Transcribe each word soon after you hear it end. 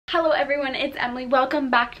Hello everyone, it's Emily. Welcome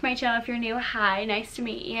back to my channel. If you're new, hi, nice to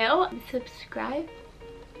meet you. Subscribe.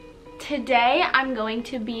 Today I'm going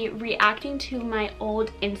to be reacting to my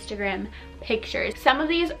old Instagram pictures. Some of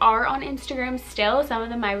these are on Instagram still, some of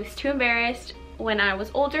them I was too embarrassed when I was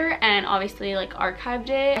older and obviously like archived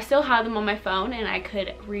it. I still have them on my phone and I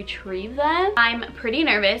could retrieve them. I'm pretty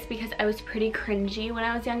nervous because I was pretty cringy when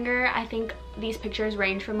I was younger. I think these pictures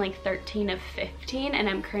range from like 13 to 15 and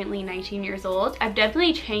I'm currently 19 years old. I've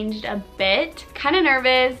definitely changed a bit. Kind of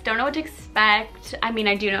nervous, don't know what to expect. I mean,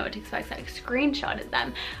 I do know what to expect, I screenshotted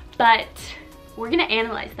them, but we're gonna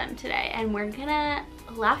analyze them today and we're gonna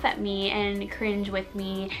laugh at me and cringe with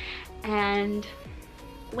me. And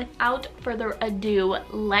without further ado,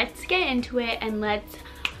 let's get into it and let's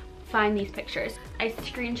find these pictures. I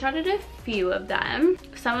screenshotted a few of them.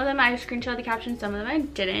 Some of them I screenshotted the caption, some of them I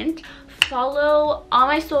didn't. Follow all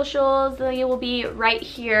my socials, they will be right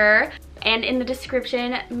here and in the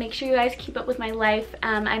description. Make sure you guys keep up with my life.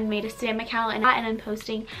 I made a Stam account and I'm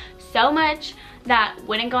posting so much that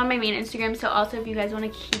wouldn't go on my main Instagram. So also if you guys want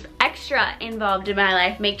to keep extra involved in my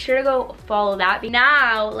life, make sure to go follow that.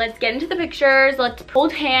 Now let's get into the pictures. Let's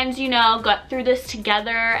hold hands, you know, got through this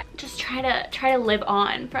together. Just try to live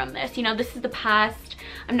on from this. You know, this is the past.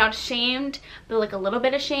 I'm not ashamed, but like a little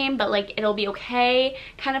bit ashamed, but like it'll be okay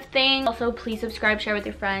kind of thing. Also, please subscribe, share with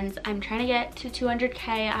your friends. I'm trying to get to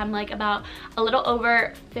 200K. I'm like about a little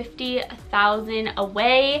over 50,000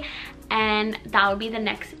 away, and that will be the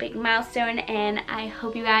next big milestone. And I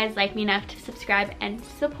hope you guys like me enough to subscribe and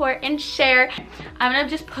support and share. I'm gonna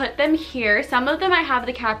just put them here. Some of them I have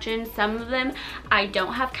the captions, some of them I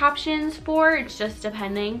don't have captions for. It's just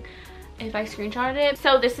depending if I screenshotted it.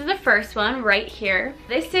 So this is the first one right here.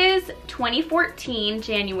 This is 2014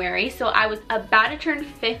 January, so I was about to turn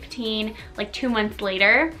 15 like 2 months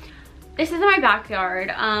later. This is in my backyard.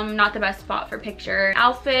 Not the best spot for picture.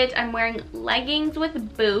 Outfit, I'm wearing leggings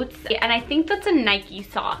with boots, and I think that's a Nike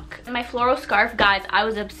sock. My floral scarf, guys, I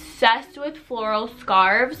was obsessed with floral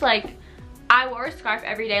scarves. Like, I wore a scarf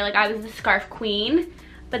every day. Like, I was the scarf queen,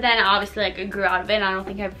 but then obviously like I grew out of it and I don't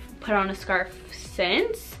think I've put on a scarf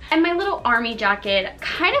since. And my little army jacket,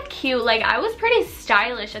 kind of cute. Like, I was pretty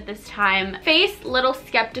stylish at this time. Face, little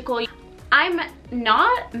skeptical. I'm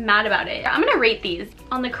not mad about it. I'm gonna rate these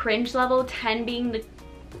on the cringe level, 10 being the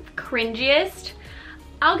cringiest.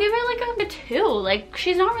 I'll give it like a 2. Like,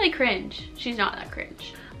 she's not really cringe. She's not that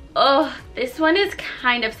cringe. Oh, this one is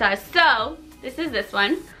kind of sus. So this is this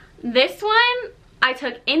one. This one I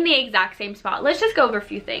took in the exact same spot. Let's just go over a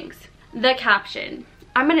few things. The caption,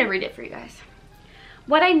 I'm gonna read it for you guys.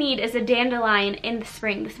 What I need is a dandelion in the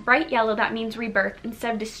spring, this bright yellow that means rebirth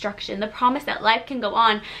instead of destruction, the promise that life can go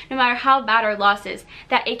on no matter how bad our losses,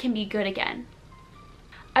 that it can be good again.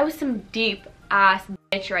 I was some deep ass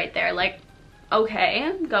bitch right there. Like,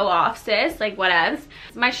 okay, go off sis, like whatevs.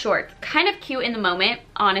 My shorts, kind of cute in the moment.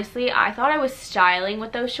 Honestly, I thought I was styling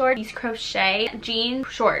with those shorts. These crochet jean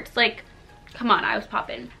shorts, like, come on, I was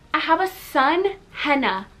popping. I have a sun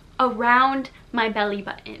henna around my belly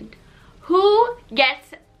button. Who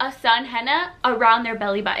gets a sun henna around their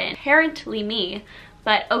belly button? Apparently me,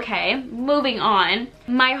 but okay, moving on.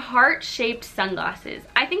 My heart-shaped sunglasses.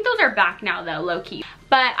 I think those are back now though, low-key.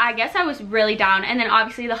 But I guess I was really down. And then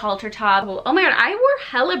obviously the halter top. Oh my god, I wore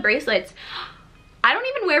hella bracelets. I don't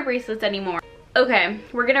even wear bracelets anymore. Okay,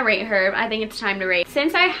 we're gonna rate her. I think it's time to rate.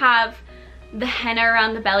 Since I have the henna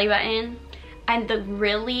around the belly button and the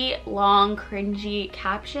really long cringy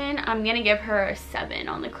caption, I'm gonna give her a 7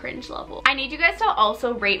 on the cringe level. I need you guys to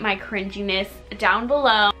also rate my cringiness down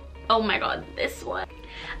below. Oh my god, this one.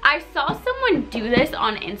 I saw someone do this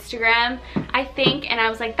on Instagram, I think, and I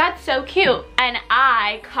was like, that's so cute. And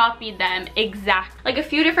I copied them exact, like a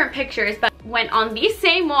few different pictures, but went on the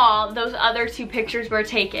same wall those other 2 pictures were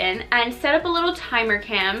taken and set up a little timer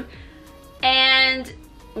cam and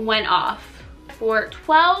went off. For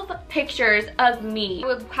 12 pictures of me.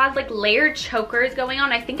 It had like layered chokers going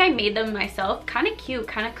on. I think I made them myself. Kind of cute,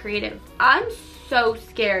 kind of creative. I'm so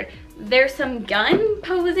scared. There's some gun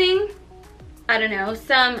posing. I don't know,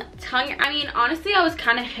 some tongue. I mean, honestly, I was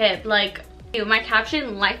kind of hip. Like, my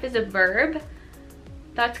caption, life is a verb.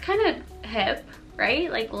 That's kind of hip, right?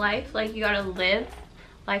 Like life, like you gotta live.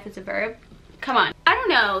 Life is a verb. Come on. I don't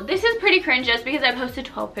know. This is pretty cringe just because I posted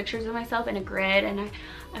 12 pictures of myself in a grid and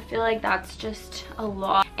I feel like that's just a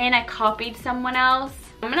lot. And I copied someone else.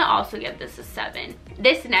 I'm gonna also give this a 7.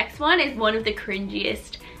 This next one is one of the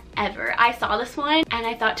cringiest ever. I saw this one and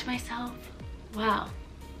I thought to myself, wow,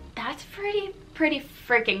 that's pretty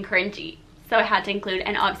freaking cringy. So I had to include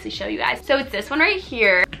and obviously show you guys. So it's this one right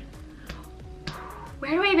here.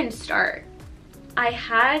 Where do I even start? I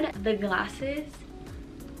had the glasses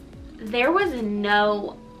there was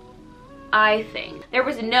no eye thing. There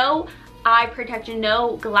was no eye protection,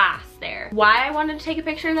 no glass there. Why I wanted to take a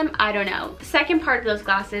picture of them, I don't know. The second part of those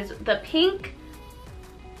glasses, the pink,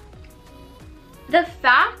 the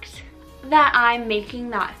fact that I'm making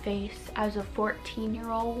that face as a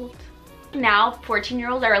 14-year-old. Now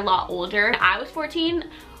 14-year-olds are a lot older. I was 14,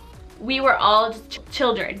 we were all just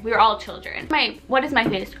children. We were all children. What is my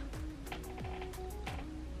face?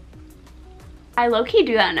 I low-key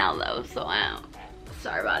do that now though, so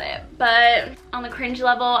sorry about it. But on the cringe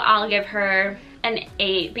level, I'll give her an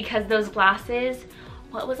 8 because those glasses,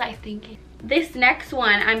 what was I thinking? This next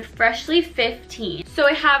one, I'm freshly 15. So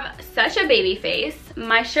I have such a baby face.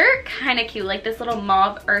 My shirt, kind of cute, like this little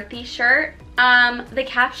mauve earthy shirt. The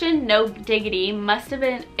caption, no diggity, must have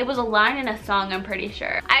been, it was a line in a song, I'm pretty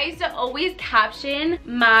sure. I used to always caption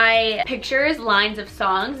my pictures lines of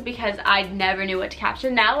songs because I never knew what to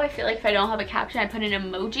caption. Now I feel like if I don't have a caption, I put an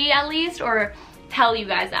emoji at least, or tell you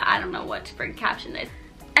guys that I don't know what to freaking caption this.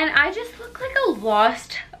 And I just look like a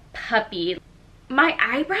lost puppy. My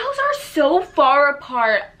eyebrows are so far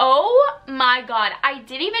apart. Oh my god, I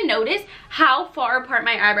didn't even notice how far apart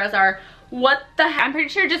my eyebrows are. What the heck? I'm pretty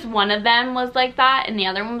sure just one of them was like that and the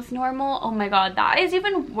other one was normal. Oh my god, that is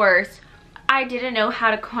even worse. I didn't know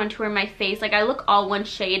how to contour my face. Like, I look all one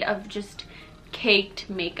shade of just caked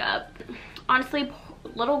makeup. Honestly,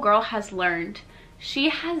 little girl has learned. She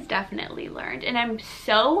has definitely learned, and I'm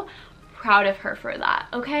so proud of her for that,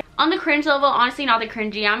 okay? On the cringe level, honestly not the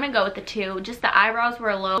cringy, I'm gonna go with the 2. Just the eyebrows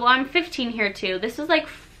were low. Well, I'm 15 here too. This was like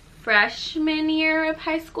freshman year of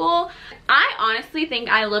high school. I honestly think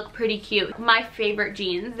I look pretty cute. My favorite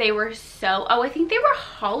jeans, they were so, oh, I think they were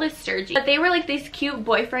Hollister jeans, but they were like these cute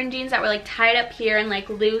boyfriend jeans that were like tied up here and like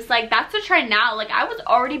loose. Like, that's the trend now. Like, I was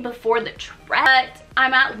already before the trend. But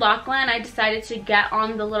I'm at Lachlan, I decided to get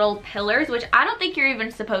on the little pillars, which I don't think you're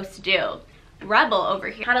even supposed to do. Rebel over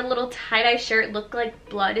here. Had a little tie-dye shirt, looked like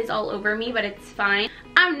blood is all over me, but it's fine.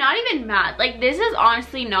 I'm not even mad. Like, this is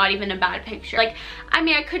honestly not even a bad picture. Like, I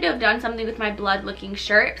mean, I could have done something with my blood looking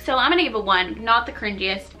shirt, so I'm gonna give it 1. Not the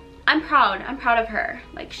cringiest. I'm proud of her.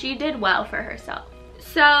 Like, she did well for herself.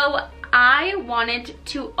 So I wanted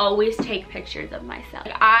to always take pictures of myself.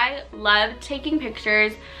 Like, I love taking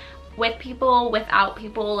pictures with people, without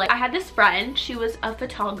people. Like, I had this friend, she was a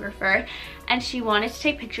photographer, and she wanted to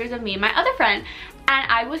take pictures of me and my other friend,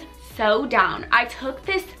 and I was so down. I took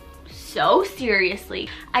this so seriously.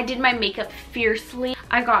 I did my makeup fiercely.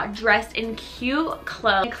 I got dressed in cute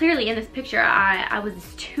clothes. And clearly in this picture, I was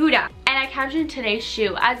too down. And I captioned today's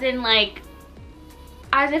shoot as in like,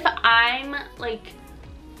 as if I'm like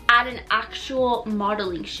at an actual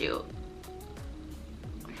modeling shoot.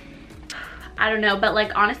 I don't know, but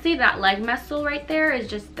like honestly that leg muscle right there is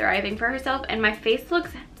just thriving for herself, and my face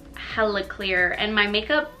looks hella clear, and my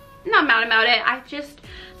makeup, not mad about it. I just,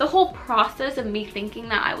 the whole process of me thinking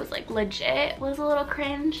that I was like legit was a little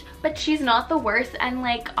cringe, but she's not the worst, and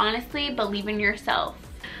like honestly, believe in yourself.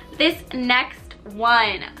 This next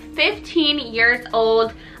one, 15 years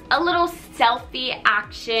old, a little selfie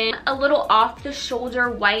action, a little off the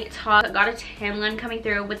shoulder white top. I got a tan line coming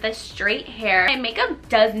through with the straight hair. My makeup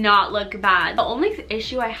does not look bad. The only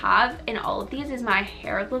issue I have in all of these is my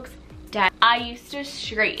hair looks dead. I used to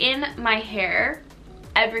straighten my hair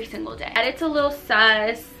every single day. Edit's a little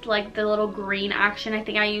sus, like the little green action. I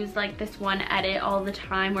think I use like this one edit all the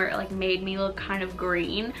time where it like made me look kind of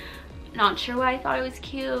green. Not sure why I thought it was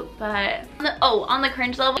cute, but on the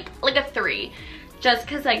cringe level, like a 3. Just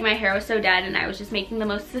because like my hair was so dead and I was just making the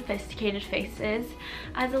most sophisticated faces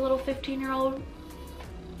as a little 15-year-old.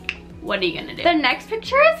 What are you gonna do? The next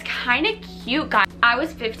picture is kind of cute, guys. I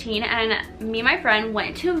was 15 and me and my friend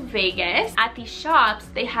went to Vegas. At these shops,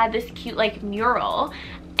 they had this cute like mural,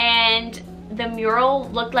 and the mural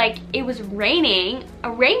looked like it was raining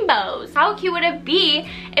rainbows. How cute would it be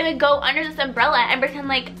if it would go under this umbrella and pretend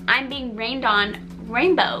like I'm being rained on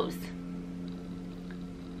rainbows?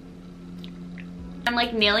 I'm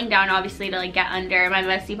like kneeling down obviously to like get under. My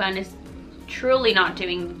messy bun is truly not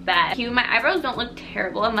doing bad. My eyebrows don't look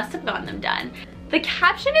terrible. I must have gotten them done. The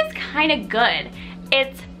caption is kind of good.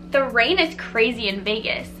 It's, the rain is crazy in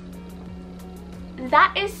Vegas.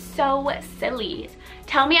 That is so silly.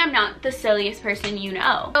 Tell me I'm not the silliest person you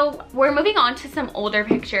know. So we're moving on to some older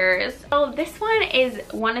pictures. So this one is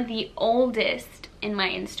one of the oldest in my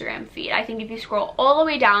Instagram feed. I think if you scroll all the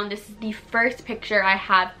way down, this is the first picture I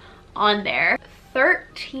have on there.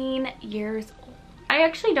 13 years old. I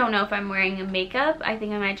actually don't know if I'm wearing makeup. I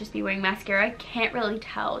think I might just be wearing mascara. I can't really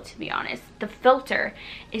tell, to be honest. The filter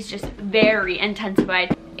is just very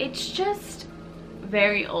intensified. It's just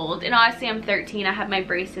very old. And honestly, I'm 13. I have my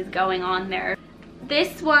braces going on there.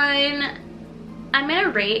 This one, I'm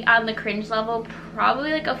gonna rate on the cringe level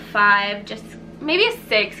probably like a 5, just maybe a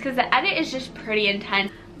 6, because the edit is just pretty intense.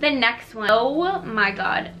 The next one, oh my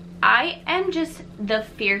god, I am just the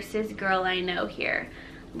fiercest girl I know here.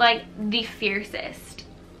 Like, the fiercest.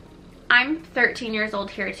 I'm 13 years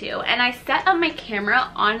old here too, and I set up my camera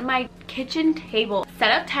on my kitchen table.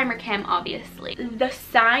 Set up timer cam, obviously. The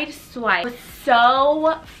side swipe was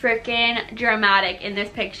so freaking dramatic in this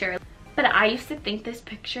picture. But I used to think this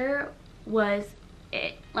picture was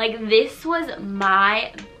it. Like, this was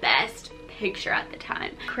my best picture at the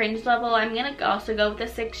time. Cringe level, I'm gonna also go with a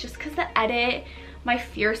 6 just because the edit, my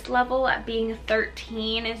fierce level at being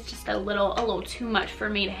 13 is just a little too much for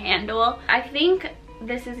me to handle. I think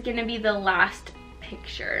this is gonna be the last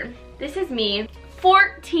picture. This is me,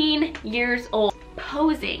 14 years old,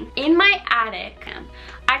 posing in my attic.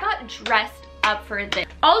 I got dressed up for this.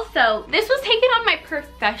 Also, this was taken on my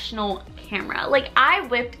professional camera. Like, I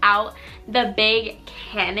whipped out the big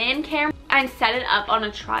Canon camera and set it up on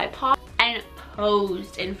a tripod and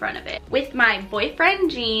posed in front of it with my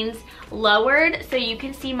boyfriend jeans lowered so you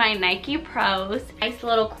can see my Nike Pros. Nice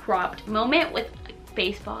little cropped moment with a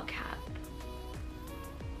baseball cap.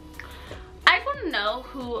 I just want to know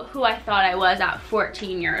who I thought I was at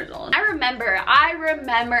 14 years old. I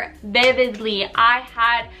remember vividly I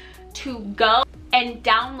had to go and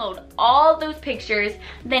download all those pictures,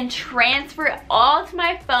 then transfer it all to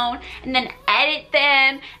my phone, and then edit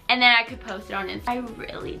them, and then I could post it on Instagram. I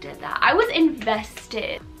really did that. I was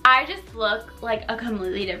invested. I just look like a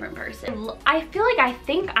completely different person. I feel like I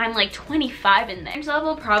think I'm like 25 in this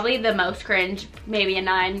level, probably the most cringe, maybe a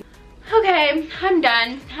 9. Okay, I'm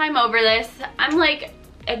done. I'm over this. I'm like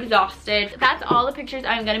exhausted. That's all the pictures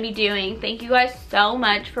I'm gonna be doing. Thank you guys so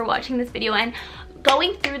much for watching this video and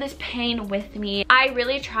going through this pain with me. I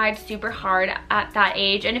really tried super hard at that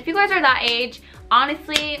age, and if you guys are that age,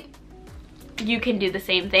 honestly, you can do the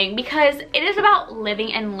same thing because it is about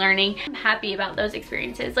living and learning. I'm happy about those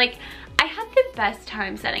experiences. Like, I had the best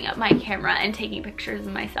time setting up my camera and taking pictures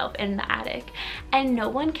of myself in the attic, and no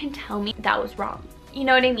one can tell me that was wrong. You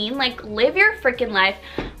know what I mean? Like, live your freaking life.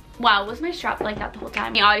 Wow, was my strap like that the whole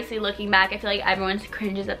time? Obviously, looking back, I feel like everyone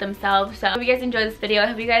cringes at themselves. So I hope you guys enjoyed this video. I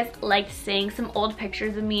hope you guys liked seeing some old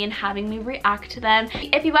pictures of me and having me react to them.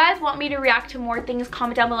 If you guys want me to react to more things,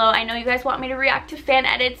 comment down below. I know you guys want me to react to fan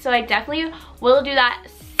edits, so I definitely will do that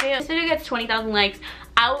soon. This video gets 20,000 likes.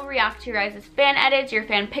 I will react to your guys' fan edits, your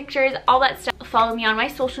fan pictures, all that stuff. Follow me on my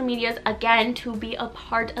social medias, again, to be a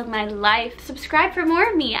part of my life. Subscribe for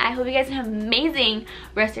more of me. I hope you guys have an amazing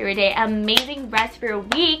rest of your day, amazing rest of your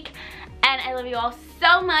week, and I love you all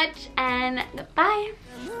so much, and goodbye.